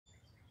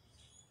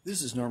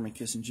This is Norman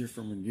Kissinger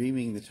from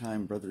Redeeming the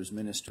Time Brothers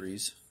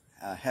Ministries.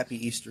 Happy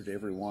Easter to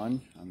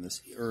everyone on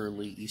this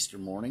early Easter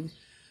morning.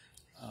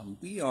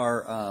 We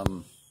are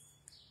going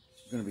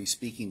to be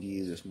speaking to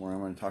you this morning.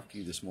 I'm going to talk to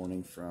you this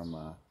morning from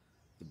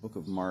the book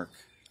of Mark,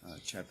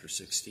 chapter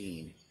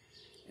 16.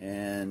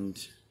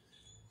 And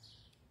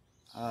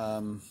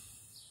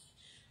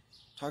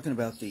talking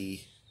about the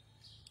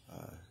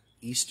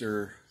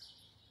Easter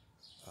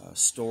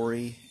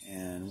story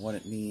and what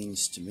it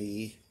means to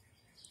me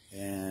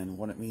and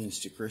what it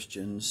means to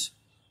Christians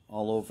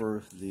all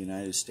over the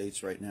United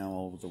States right now,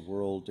 all over the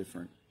world,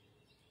 different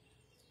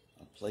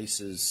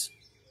places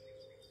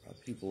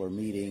people are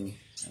meeting,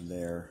 and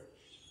they're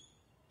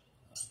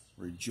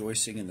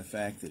rejoicing in the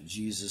fact that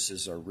Jesus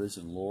is our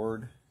risen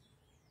Lord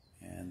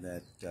and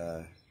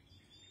that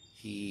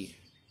He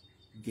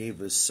gave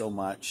us so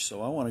much.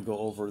 So I want to go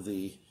over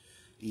the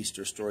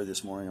Easter story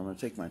this morning. I'm going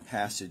to take my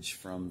passage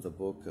from the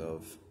book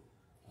of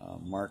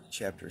Mark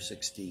chapter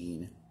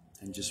 16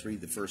 and just read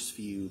the first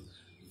few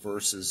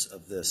verses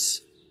of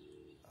this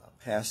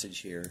passage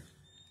here.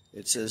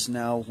 It says,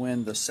 "Now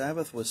when the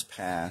Sabbath was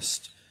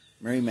past,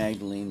 Mary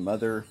Magdalene,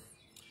 the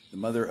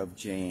mother of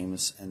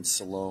James, and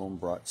Salome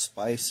brought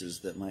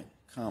spices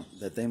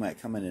that they might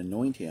come and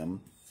anoint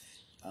him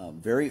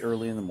very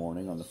early in the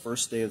morning on the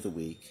first day of the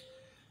week.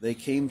 They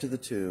came to the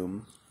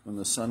tomb when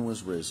the sun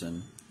was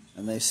risen,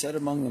 and they said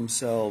among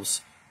themselves,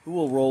 'Who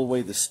will roll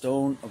away the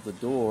stone of the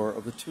door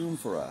of the tomb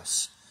for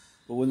us?'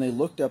 But when they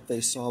looked up, they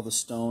saw the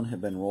stone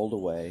had been rolled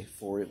away,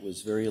 for it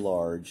was very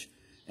large.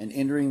 And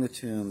entering the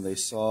tomb, they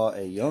saw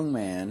a young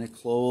man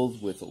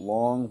clothed with a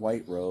long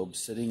white robe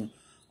sitting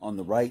on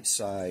the right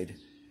side,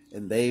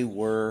 and they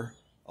were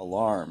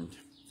alarmed.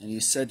 And he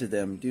said to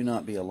them, 'Do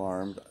not be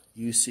alarmed.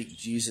 You seek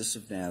Jesus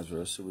of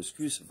Nazareth, who was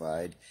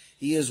crucified.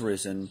 He is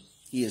risen.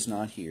 He is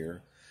not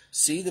here.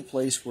 See the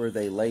place where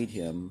they laid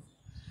him.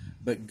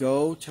 But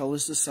go tell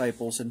his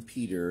disciples and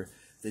Peter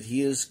that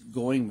he is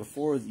going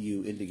before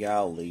you into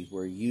Galilee,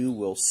 where you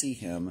will see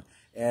him,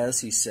 as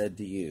he said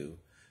to you.'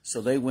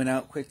 So they went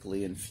out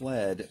quickly and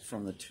fled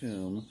from the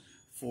tomb,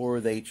 for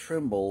they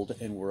trembled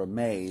and were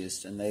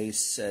amazed, and they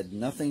said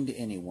nothing to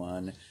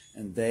anyone,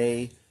 and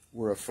they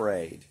were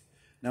afraid.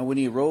 Now when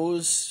he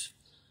rose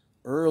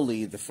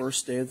early the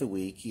first day of the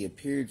week, he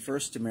appeared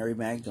first to Mary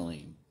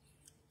Magdalene,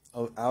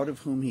 out of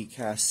whom he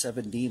cast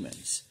 7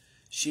 demons.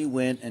 She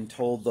went and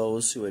told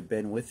those who had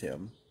been with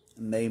him,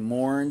 and they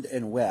mourned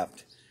and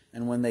wept.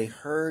 And when they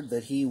heard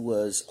that he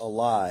was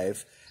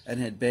alive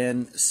and had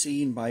been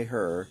seen by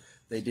her,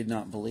 they did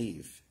not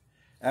believe.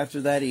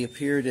 After that he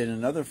appeared in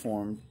another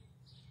form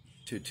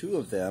to 2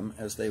 of them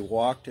as they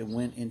walked and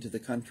went into the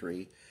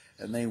country,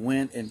 and they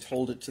went and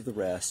told it to the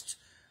rest,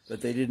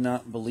 but they did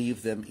not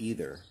believe them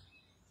either.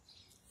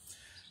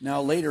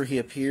 Now later he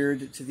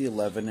appeared to the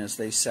 11 as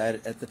they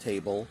sat at the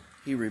table.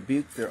 He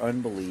rebuked their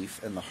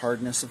unbelief and the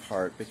hardness of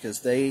heart, because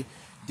they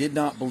did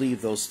not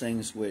believe those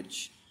things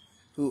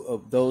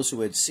of those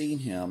who had seen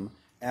him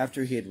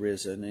after he had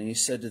risen. And he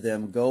said to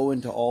them, 'Go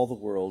into all the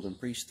world and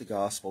preach the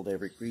gospel to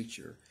every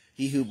creature.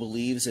 He who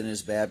believes and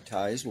is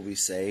baptized will be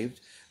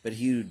saved, but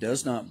he who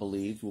does not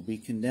believe will be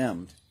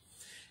condemned.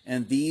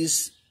 And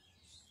these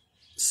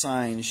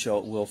signs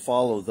will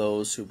follow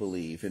those who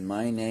believe. In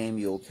my name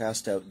you will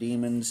cast out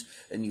demons,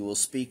 and you will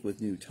speak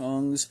with new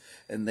tongues,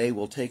 and they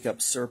will take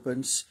up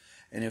serpents,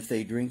 and if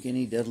they drink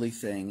any deadly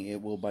thing,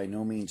 it will by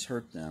no means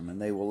hurt them, and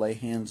they will lay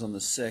hands on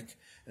the sick,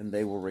 and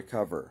they will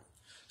recover.'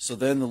 So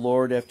then the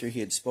Lord, after he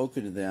had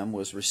spoken to them,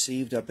 was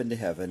received up into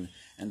heaven,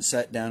 and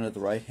sat down at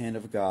the right hand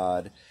of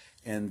God.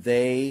 And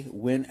they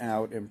went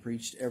out and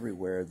preached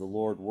everywhere, the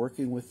Lord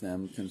working with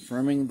them,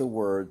 confirming the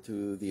word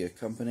through the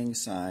accompanying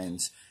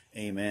signs.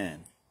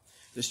 Amen."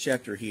 This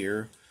chapter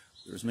here,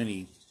 there's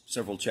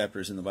several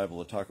chapters in the Bible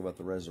that talk about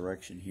the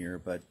resurrection here,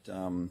 but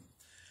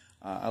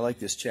I like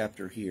this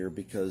chapter here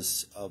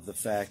because of the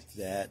fact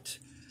that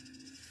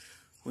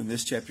when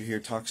this chapter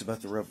here talks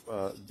about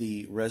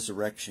the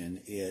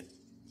resurrection, it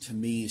to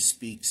me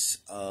speaks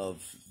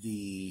of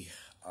the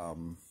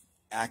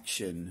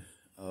action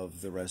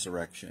of the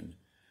resurrection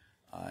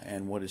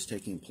and what is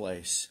taking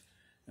place.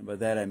 And by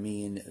that I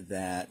mean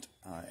that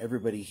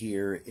everybody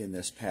here in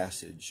this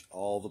passage,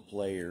 all the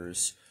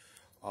players,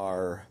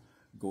 are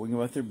going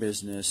about their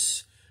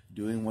business,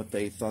 doing what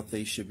they thought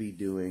they should be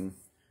doing,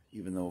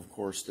 even though, of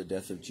course, the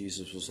death of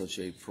Jesus was such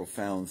a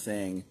profound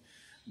thing.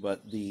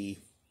 But the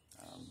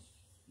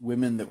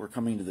women that were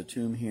coming to the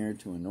tomb here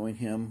to anoint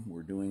him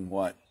were doing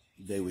what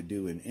they would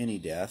do in any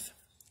death,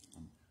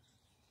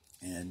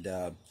 and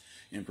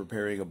in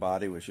preparing a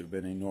body, which would have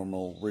been a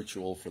normal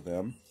ritual for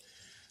them.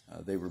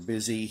 They were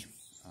busy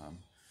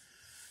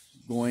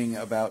going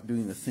about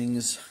doing the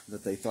things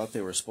that they thought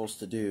they were supposed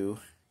to do,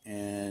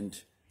 and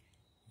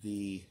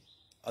the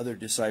other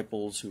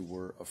disciples who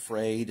were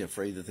afraid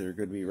that they were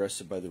going to be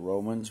arrested by the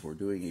Romans, were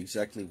doing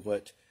exactly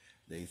what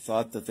they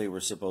thought that they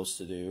were supposed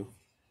to do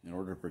in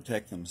order to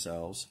protect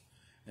themselves.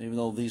 And even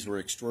though these were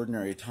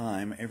extraordinary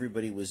times,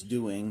 everybody was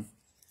doing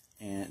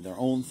their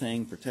own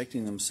thing,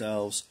 protecting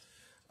themselves,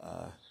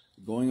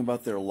 going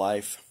about their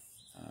life,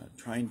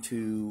 trying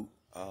to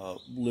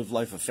live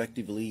life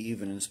effectively,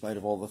 even in spite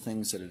of all the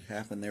things that had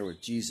happened there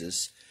with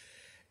Jesus.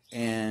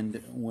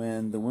 And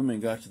when the women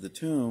got to the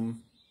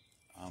tomb,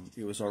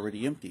 it was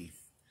already empty,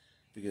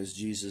 because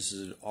Jesus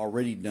had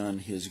already done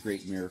his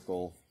great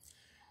miracle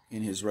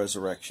in his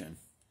resurrection.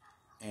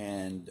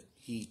 And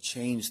he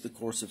changed the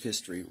course of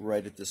history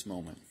right at this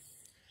moment.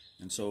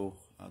 And so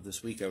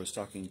this week I was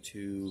talking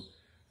to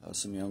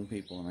some young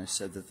people, and I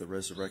said that the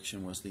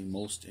resurrection was the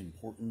most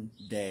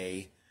important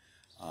day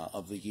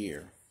of the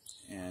year.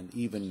 And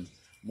even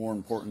more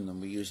important than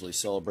we usually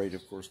celebrate,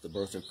 of course, the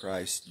birth of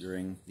Christ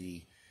during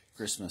the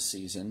Christmas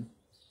season.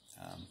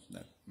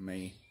 That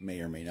may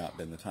or may not have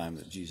been the time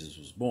that Jesus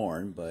was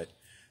born, but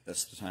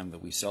that's the time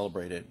that we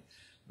celebrate it.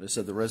 But I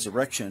said the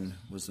resurrection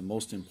was the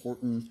most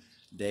important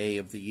day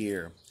of the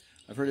year.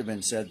 I've heard it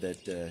been said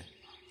that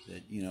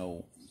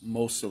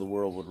most of the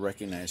world would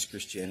recognize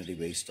Christianity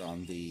based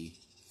on the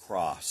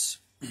cross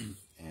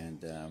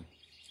and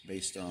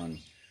based on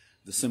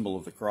the symbol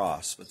of the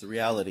cross. But the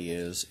reality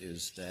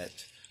is that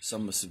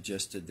some have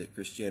suggested that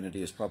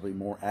Christianity is probably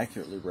more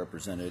accurately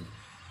represented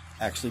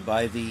actually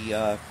by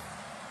the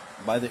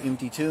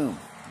empty tomb.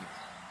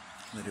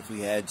 That if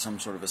we had some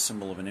sort of a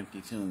symbol of an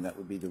empty tomb, that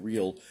would be the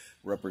real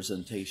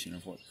representation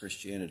of what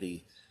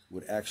Christianity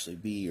would actually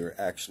be or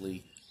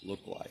actually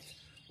look like.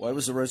 Why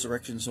was the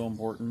resurrection so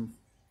important?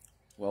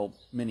 Well,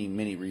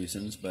 many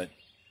reasons, but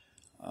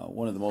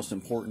one of the most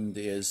important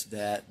is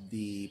that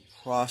the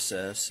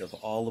process of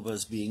all of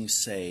us being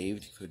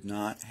saved could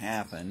not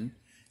happen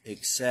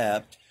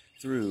except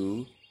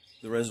through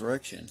the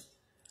resurrection.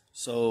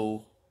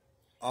 So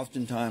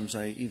oftentimes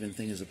I even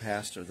think as a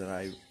pastor that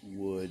I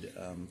would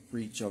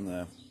preach on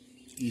the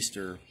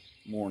Easter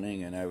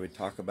morning, and I would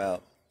talk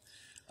about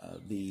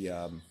the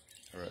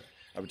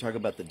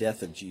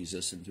death of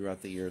Jesus, and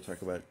throughout the year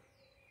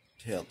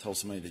tell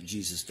somebody that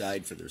Jesus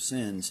died for their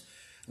sins.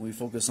 And we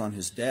focus on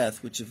his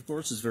death, which of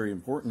course is very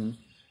important,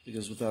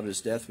 because without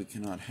his death we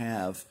cannot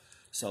have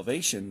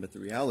salvation. But the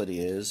reality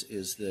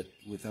is that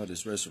without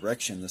his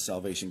resurrection, the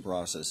salvation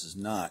process is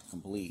not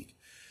complete.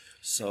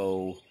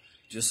 So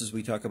just as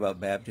we talk about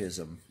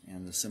baptism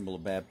and the symbol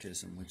of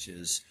baptism, which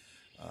is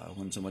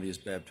when somebody is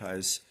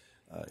baptized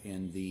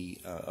in the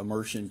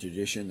immersion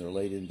tradition, they're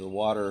laid into the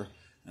water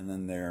and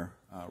then they're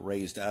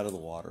raised out of the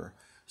water.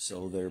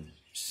 So their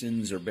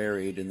sins are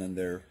buried and then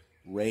they're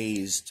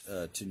raised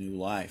to new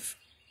life.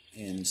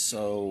 And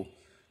so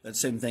that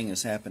same thing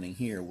is happening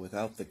here.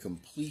 Without the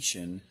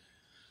completion,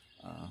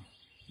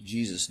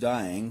 Jesus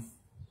dying,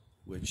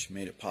 which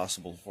made it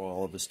possible for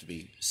all of us to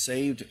be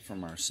saved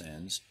from our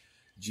sins,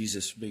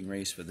 Jesus being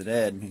raised from the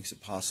dead makes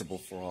it possible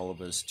for all of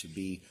us to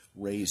be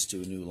raised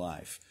to a new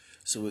life.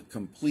 So it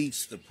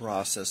completes the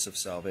process of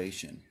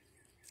salvation.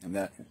 And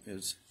that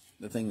is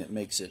the thing that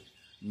makes it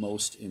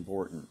most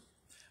important.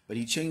 But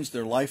he changed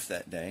their life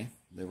that day.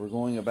 They were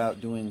going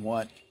about doing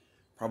what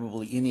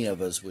probably any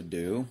of us would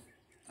do.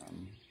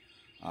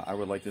 I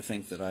would like to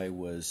think that I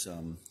was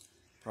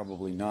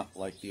probably not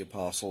like the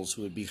apostles,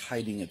 who would be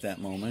hiding at that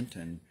moment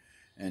and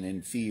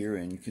in fear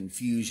and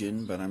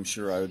confusion, but I'm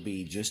sure I would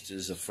be just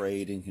as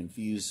afraid and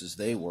confused as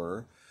they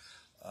were.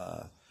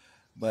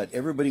 But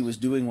everybody was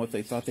doing what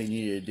they thought they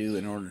needed to do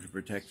in order to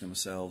protect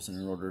themselves and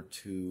in order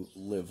to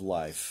live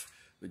life.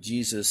 But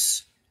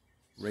Jesus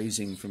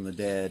raising from the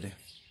dead,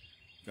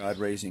 God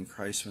raising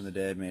Christ from the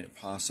dead, made it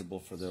possible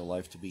for their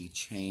life to be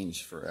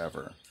changed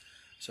forever.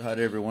 So how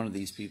did every one of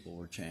these people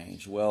were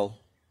changed? Well,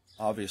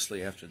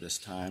 obviously after this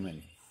time,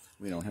 and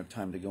we don't have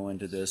time to go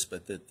into this,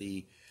 but that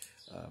the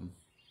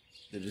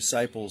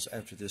disciples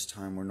after this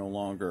time were no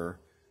longer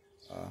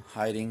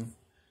hiding.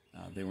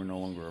 They were no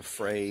longer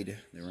afraid.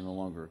 They were no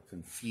longer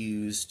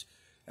confused.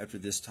 After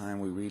this time,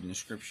 we read in the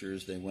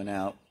scriptures, they went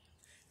out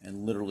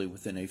and literally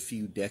within a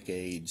few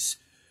decades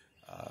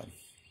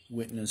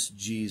witnessed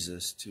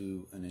Jesus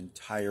to an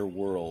entire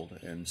world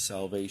and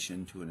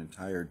salvation to an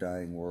entire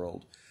dying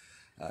world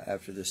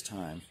after this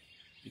time,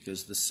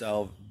 because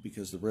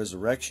the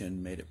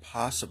resurrection made it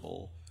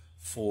possible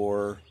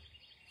for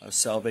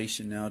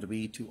salvation now to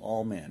be to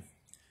all men.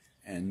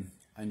 And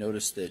I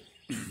noticed that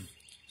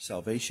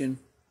salvation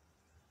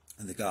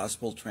and the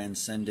gospel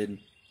transcended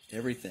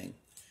everything.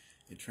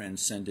 It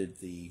transcended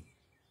the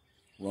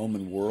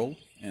Roman world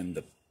and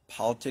the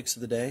politics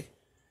of the day.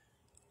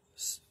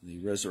 The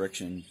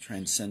resurrection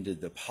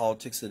transcended the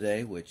politics of the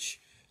day, which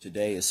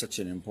today is such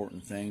an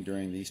important thing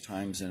during these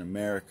times in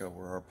America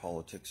where our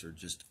politics are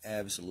just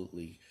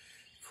absolutely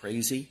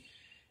crazy.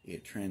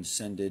 It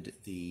transcended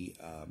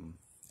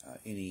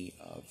any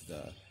of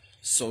the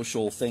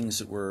social things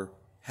that were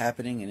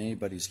happening in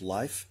anybody's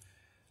life.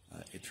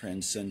 It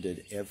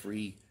transcended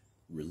every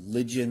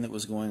religion that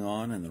was going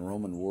on in the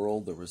Roman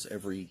world. There was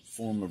every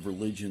form of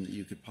religion that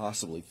you could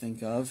possibly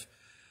think of,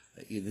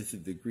 either through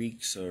the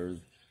Greeks or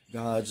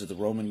gods or the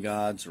Roman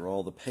gods or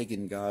all the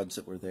pagan gods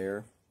that were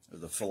there, or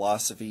the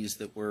philosophies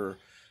that were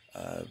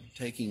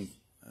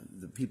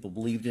the people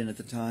believed in at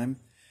the time.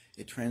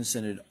 It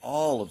transcended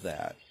all of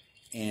that,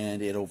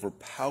 and it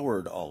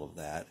overpowered all of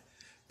that,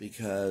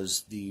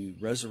 because the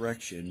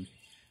resurrection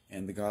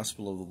And the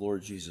gospel of the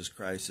Lord Jesus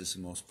Christ is the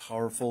most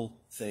powerful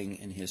thing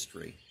in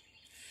history.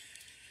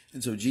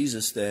 And so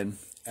Jesus then,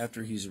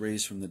 after he's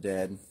raised from the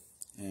dead,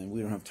 and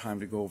we don't have time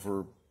to go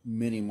over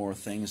many more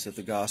things that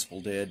the gospel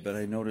did, but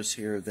I notice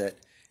here that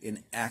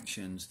in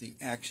actions, the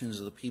actions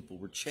of the people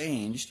were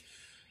changed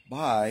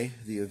by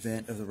the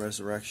event of the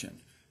resurrection.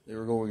 They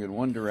were going in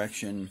one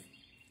direction,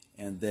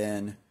 and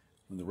then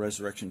when the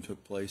resurrection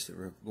took place, they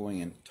were going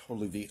in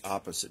totally the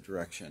opposite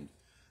direction.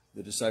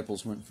 The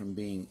disciples went from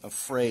being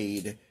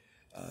afraid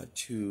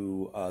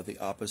to the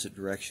opposite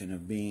direction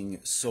of being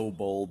so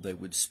bold they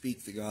would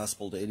speak the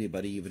gospel to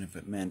anybody, even if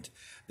it meant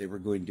they were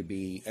going to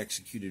be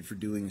executed for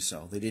doing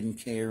so. They didn't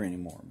care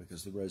anymore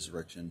because the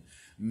resurrection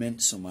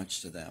meant so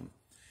much to them,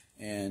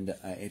 and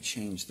it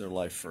changed their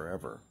life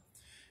forever.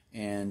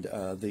 And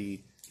the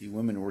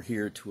women were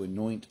here to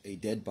anoint a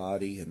dead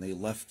body, and they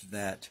left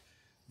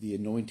the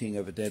anointing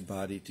of a dead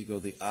body to go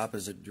the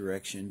opposite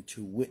direction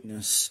to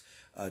witness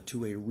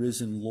to a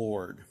risen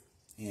Lord,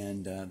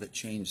 and that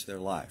changed their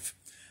life.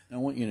 And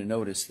I want you to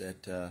notice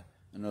that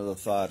another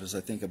thought as I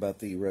think about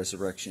the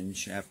resurrection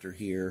chapter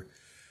here,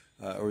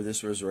 or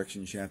this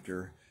resurrection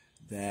chapter,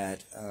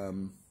 that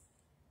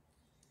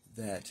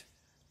that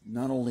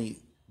not only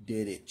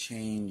did it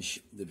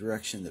change the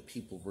direction that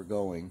people were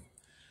going,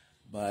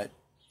 but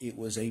it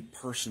was a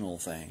personal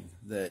thing,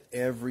 that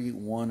every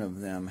one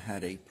of them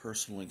had a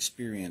personal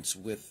experience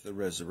with the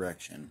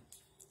resurrection.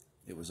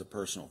 It was a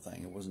personal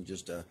thing. It wasn't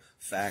just a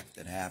fact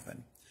that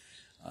happened.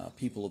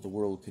 People of the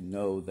world can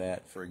know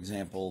that, for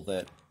example,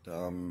 that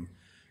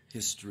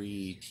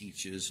history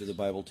teaches, or the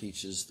Bible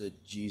teaches,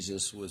 that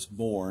Jesus was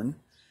born,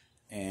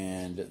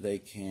 and they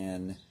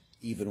can,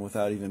 even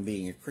without even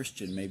being a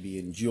Christian, maybe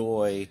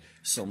enjoy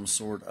some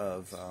sort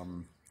of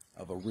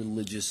a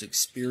religious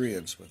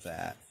experience with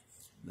that.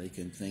 They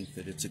can think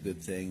that it's a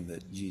good thing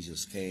that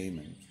Jesus came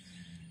and,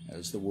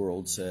 as the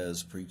world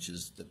says,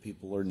 preaches that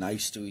people are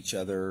nice to each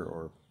other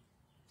or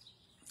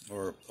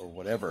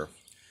whatever.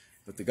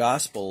 But the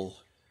gospel,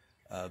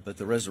 but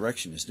the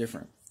resurrection is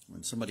different.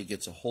 When somebody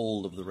gets a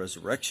hold of the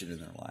resurrection in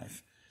their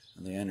life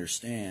and they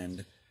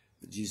understand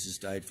that Jesus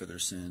died for their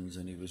sins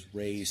and he was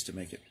raised to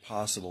make it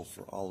possible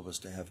for all of us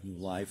to have new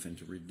life and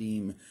to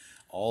redeem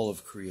all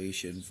of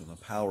creation from the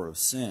power of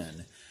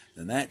sin,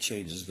 then that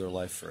changes their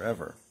life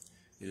forever.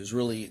 It is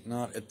really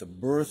not at the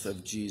birth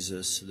of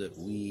Jesus that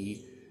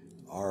we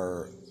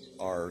are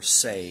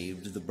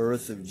saved. The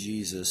birth of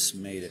Jesus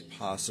made it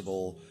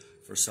possible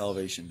for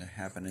salvation to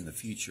happen in the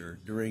future.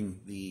 During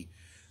the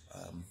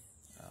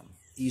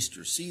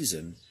Easter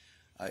season,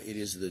 it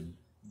is the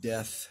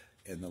death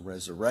and the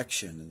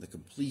resurrection and the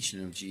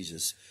completion of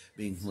Jesus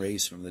being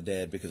raised from the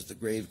dead, because the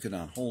grave could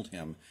not hold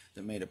him,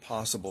 that made it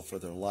possible for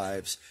their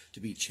lives to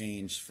be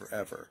changed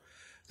forever.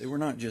 They were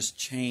not just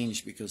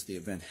changed because the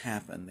event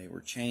happened. They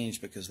were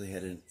changed because they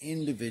had an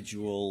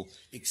individual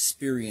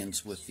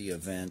experience with the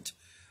event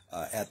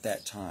at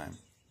that time.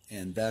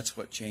 And that's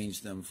what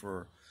changed them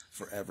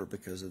forever,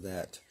 because of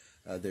that,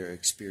 their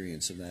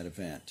experience of that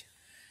event.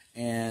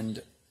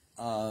 And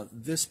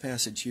this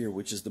passage here,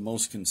 which is the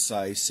most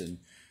concise and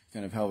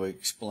kind of how it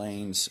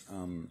explains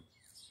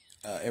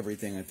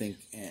everything, I think,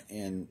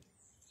 and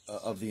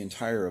of the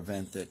entire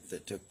event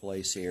that took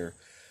place here,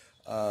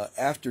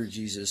 after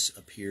Jesus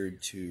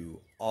appeared to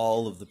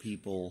all of the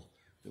people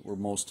that were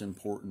most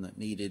important, that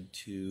needed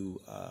to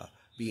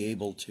be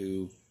able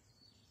to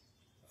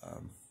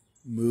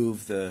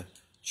move the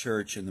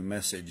church and the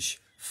message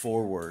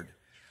forward,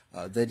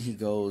 then he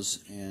goes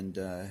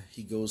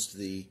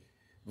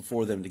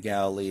before them to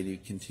Galilee, and he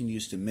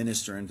continues to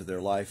minister into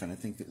their life. And I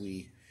think that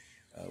we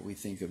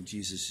think of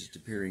Jesus as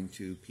appearing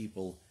to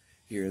people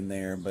here and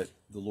there, but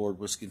the Lord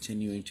was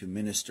continuing to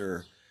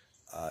minister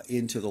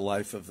into the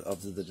life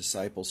of the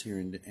disciples here,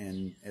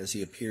 and as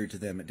he appeared to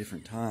them at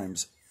different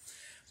times.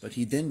 But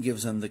he then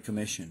gives them the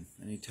commission,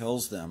 and he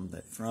tells them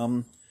that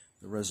from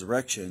the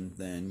resurrection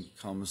then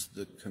comes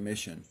the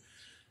commission.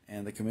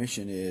 And the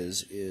commission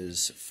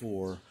is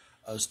for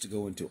us to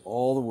go into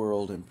all the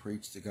world and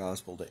preach the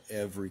gospel to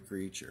every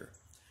creature.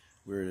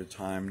 We're at a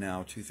time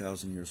now,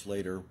 2,000 years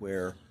later,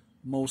 where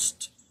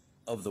most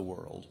of the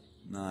world,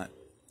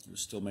 there's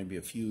still maybe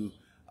a few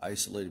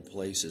isolated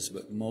places,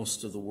 but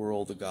most of the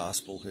world, the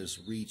gospel has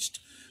reached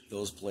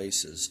those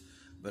places.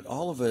 But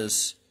all of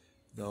us,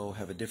 though,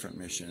 have a different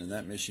mission, and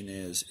that mission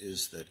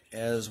is that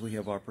as we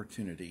have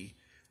opportunity,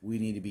 we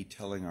need to be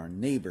telling our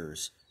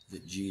neighbors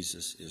that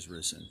Jesus is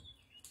risen.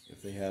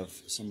 If they have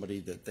somebody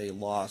that they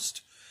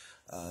lost,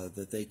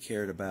 that they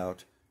cared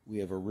about, we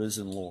have a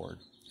risen Lord,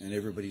 and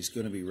everybody's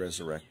going to be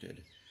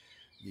resurrected.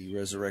 The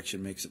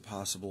resurrection makes it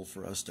possible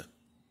for us to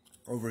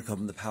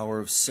overcome the power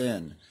of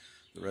sin.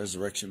 The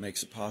resurrection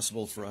makes it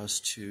possible for us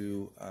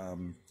to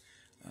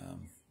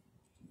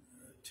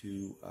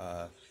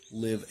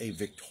live a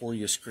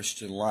victorious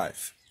Christian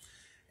life.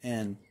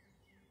 And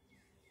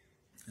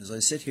as I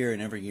sit here,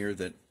 and every year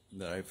that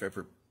I've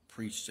ever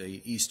preached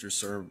a Easter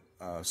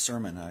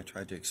sermon, I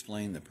tried to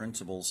explain the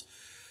principles.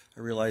 I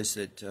realize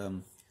that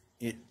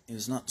it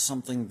is not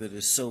something that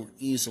is so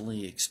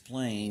easily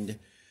explained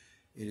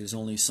It is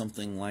only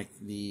something like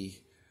the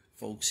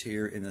folks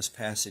here in this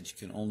passage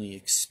can only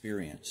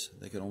experience.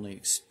 They can only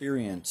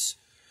experience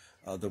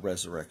the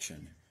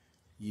resurrection.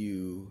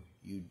 You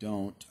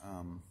don't.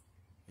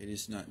 It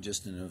is not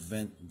just an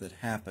event that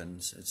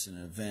happens. It's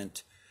an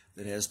event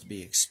that has to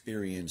be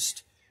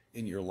experienced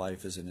in your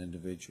life as an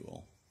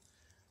individual.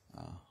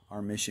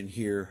 Our mission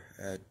here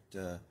at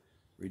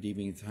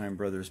Redeeming Time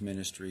Brothers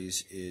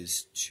Ministries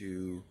is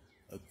to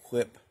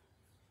equip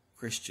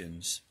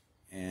Christians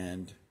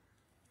and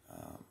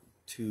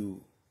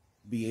to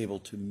be able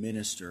to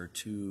minister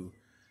to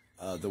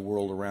the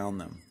world around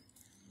them.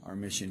 Our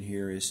mission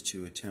here is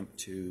to attempt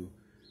to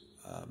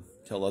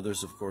tell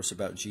others, of course,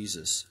 about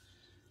Jesus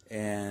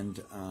and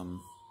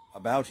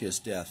about his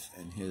death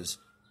and his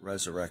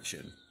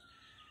resurrection.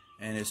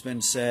 And it's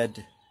been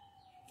said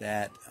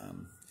that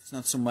it's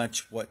not so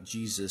much what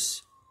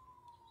Jesus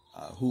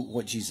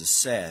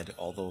said,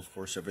 although of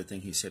course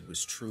everything he said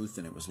was truth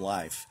and it was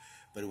life,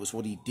 but it was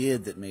what he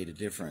did that made a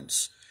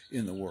difference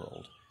in the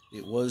world.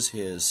 It was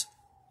his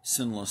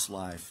sinless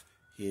life,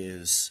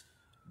 his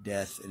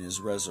death and his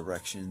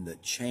resurrection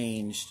that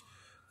changed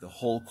the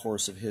whole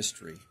course of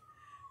history.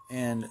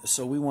 And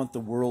so we want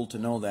the world to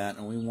know that,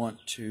 and we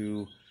want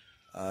to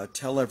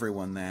tell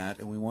everyone that,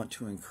 and we want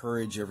to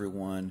encourage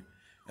everyone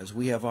as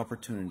we have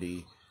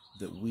opportunity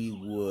that we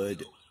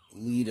would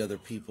lead other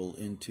people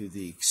into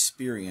the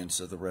experience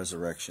of the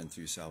resurrection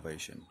through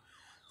salvation.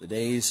 The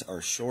days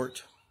are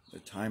short. The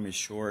time is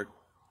short.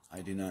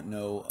 I do not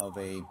know of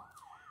any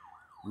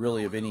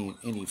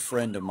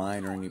friend of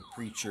mine or any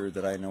preacher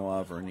that I know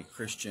of or any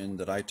Christian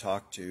that I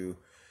talk to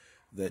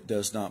that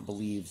does not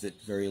believe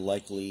that very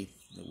likely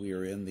that we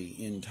are in the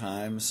end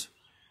times.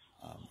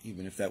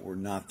 Even if that were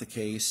not the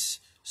case,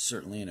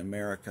 certainly in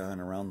America and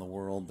around the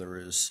world there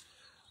is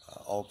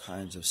all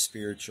kinds of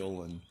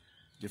spiritual and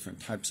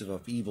different types of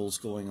upheavals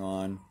going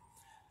on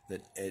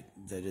that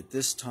at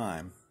this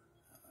time,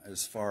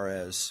 as far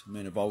as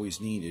men have always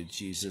needed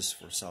Jesus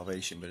for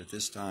salvation, but at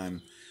this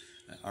time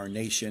our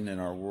nation and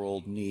our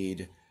world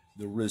need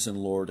the risen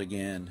Lord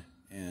again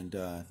and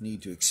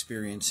need to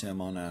experience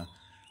him on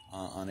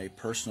a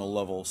personal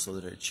level so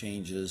that it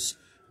changes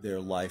their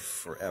life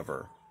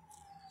forever.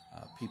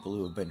 People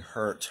who have been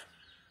hurt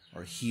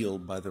are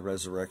healed by the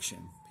resurrection.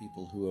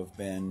 People who have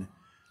been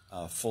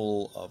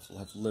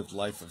have lived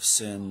life of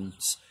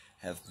sins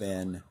have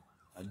been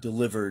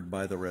delivered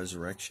by the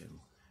resurrection.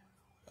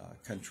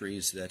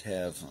 Countries that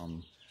have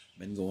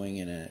been going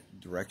in a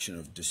direction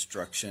of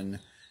destruction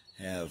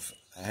have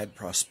had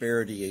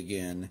prosperity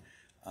again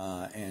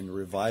and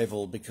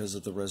revival because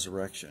of the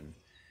resurrection.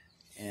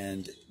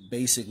 And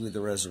basically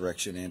the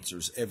resurrection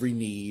answers every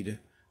need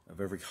of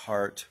every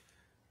heart,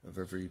 of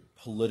every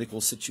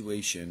political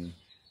situation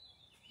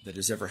that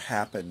has ever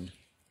happened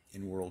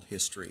in world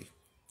history.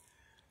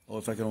 Oh,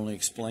 if I could only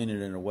explain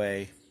it in a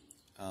way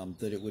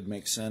that it would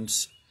make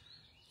sense.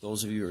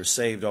 Those of you who are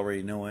saved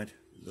already know it.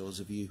 Those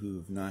of you who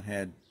have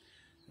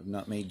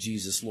not made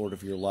Jesus Lord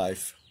of your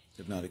life,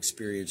 have not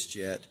experienced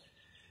yet,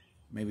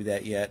 maybe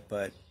that yet,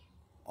 but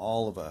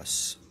all of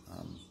us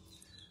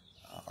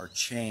are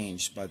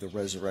changed by the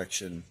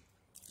resurrection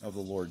of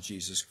the Lord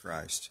Jesus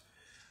Christ.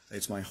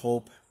 It's my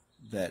hope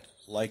that,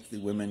 like the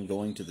women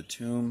going to the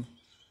tomb,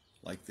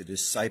 like the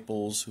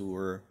disciples who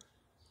were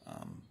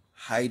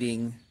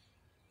hiding,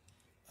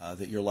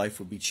 that your life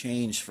would be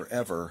changed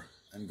forever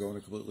and go in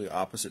a completely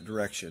opposite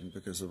direction,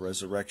 because the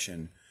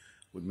resurrection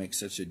would make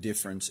such a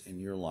difference in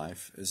your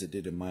life as it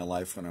did in my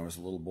life when I was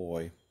a little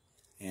boy.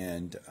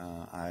 And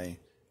I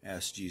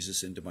asked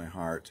Jesus into my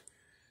heart,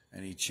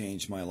 and he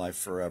changed my life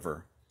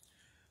forever.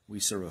 We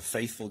serve a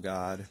faithful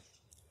God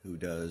who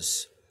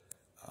does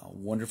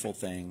wonderful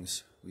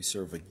things. We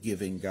serve a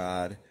giving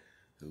God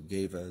who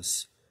gave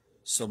us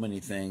so many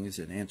things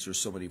and answers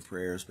so many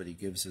prayers, but he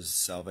gives us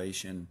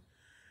salvation.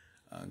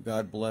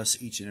 God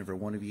bless each and every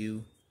one of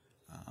you.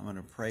 I'm going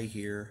to pray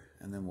here,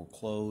 and then we'll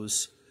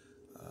close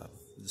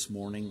this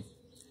morning.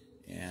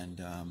 And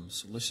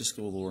so let's just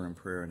go to the Lord in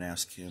prayer and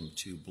ask him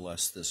to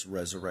bless this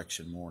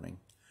resurrection morning.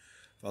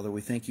 Father,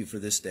 we thank you for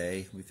this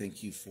day. We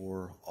thank you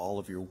for all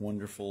of your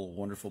wonderful,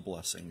 wonderful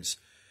blessings.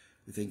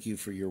 We thank you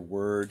for your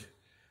word.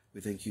 We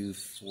thank you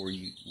for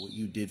what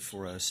you did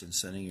for us in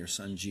sending your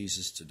son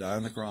Jesus to die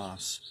on the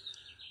cross,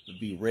 to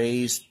be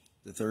raised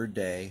the third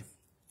day,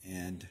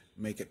 and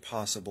make it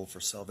possible for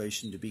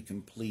salvation to be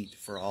complete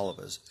for all of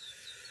us.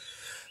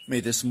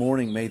 May this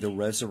morning, may the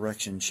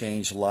resurrection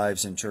change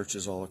lives in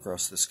churches all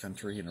across this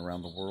country and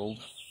around the world.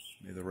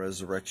 May the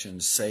resurrection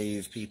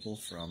save people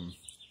from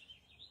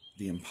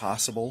the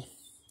impossible.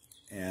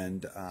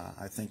 And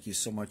I thank you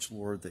so much,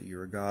 Lord, that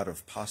you're a God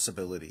of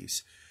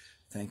possibilities.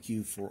 Thank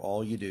you for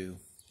all you do,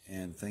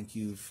 and thank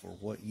you for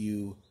what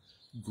you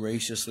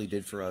graciously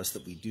did for us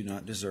that we do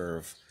not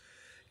deserve.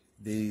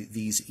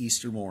 These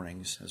Easter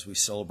mornings, as we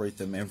celebrate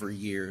them every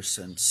year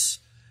since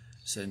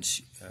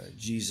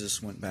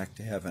Jesus went back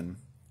to heaven,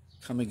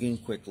 come again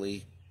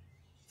quickly.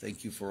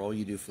 Thank you for all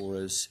you do for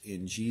us.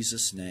 In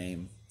Jesus'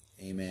 name,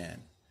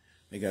 amen.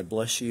 May God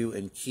bless you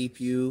and keep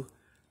you.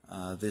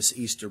 this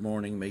Easter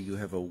morning. May you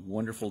have a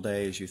wonderful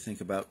day as you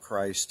think about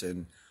Christ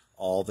and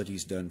all that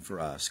he's done for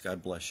us.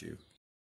 God bless you.